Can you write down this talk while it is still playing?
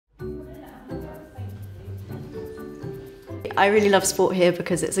I really love sport here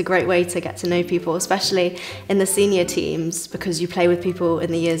because it's a great way to get to know people, especially in the senior teams, because you play with people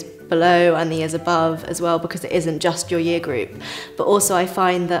in the years below and the years above as well, because it isn't just your year group. But also I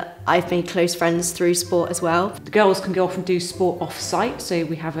find that I've made close friends through sport as well. The girls can go off and do sport off-site, so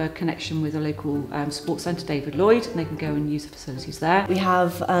we have a connection with a local sports centre, David Lloyd, and they can go and use the facilities there. We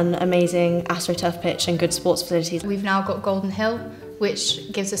have an amazing AstroTurf pitch and good sports facilities. We've now got Golden Hill,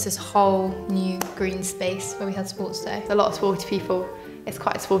 which gives us this whole new green space where we had sports day. There's a lot of sporty people. It's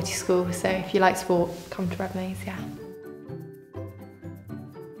quite a sporty school, so if you like sport, come to Redmaids, yeah.